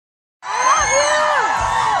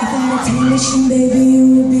Wishing, baby, you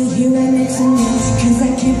would be here right next to me. Cause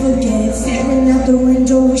I can't forget staring out the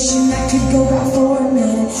window, wishing I could go back for a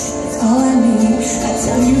minute. That's all I need. I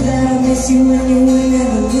tell you that I miss you and you will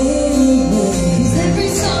never leave me. Cause every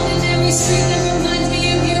song and every street that reminds me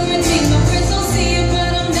of you and me. My friends don't see it,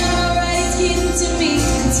 but I'm not alright, it's getting to me.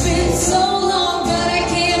 It's been so long, but I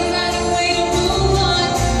can't find a way to move on.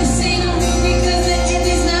 This ain't a movie cause the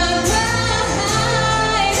ending's not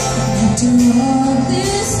right. After all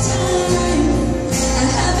this time, I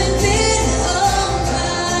haven't been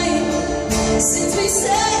alright since we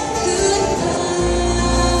said goodbye.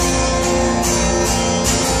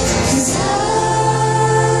 Cause I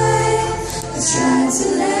tried to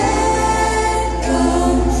let go,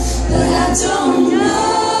 but I don't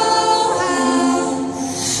know how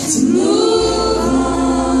to move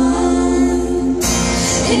on.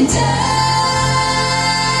 And I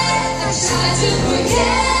tried to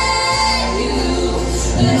forget you,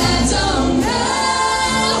 but I don't know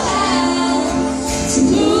how to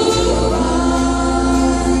move on.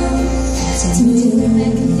 Sometimes I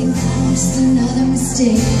can think I'm just another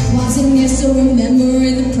mistake. Watching you, still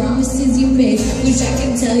remembering the promises you made. Wish I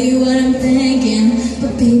could tell you what I'm thinking,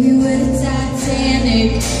 but baby, we're the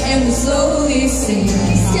Titanic, and we slowly sink.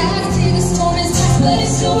 Skies see the storm is tough, but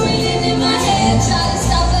it's still raining in my head. Try to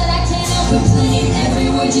stop, but I can't help but playing every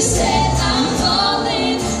word you said. I'm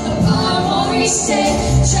falling apart, won't reach stay.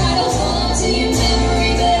 Try to hold on to your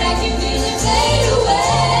memory, but I can feel it fade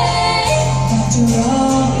away. After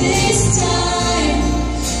all this time,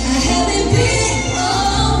 I haven't been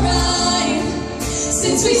alright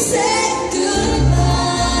since we said goodbye.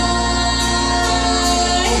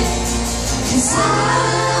 Cause I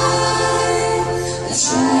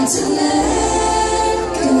tried to let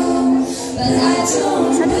go, but I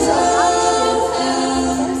don't know how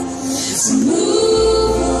to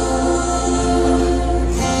move on.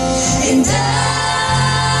 And I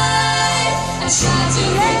tried to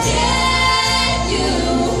forget you,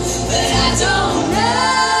 but I don't know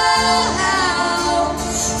how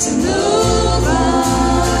to move on.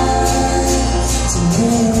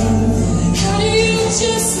 How do you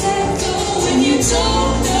just let go when you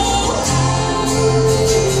don't know how?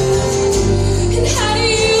 And how do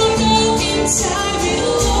you know in time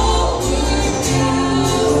it'll all work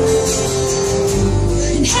out?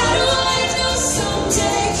 And how do I know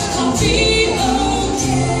someday I'll be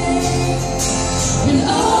okay? And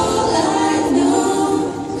all I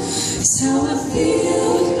know is how I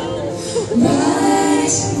feel right now.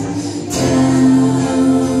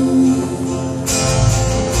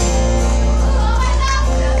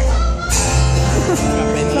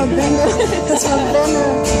 Das war Benne.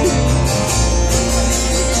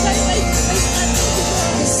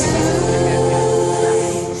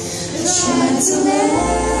 Tried to let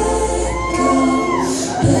go,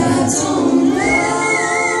 but I don't know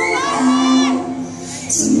how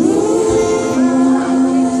to move on.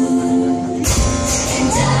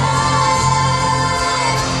 And I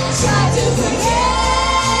tried to forget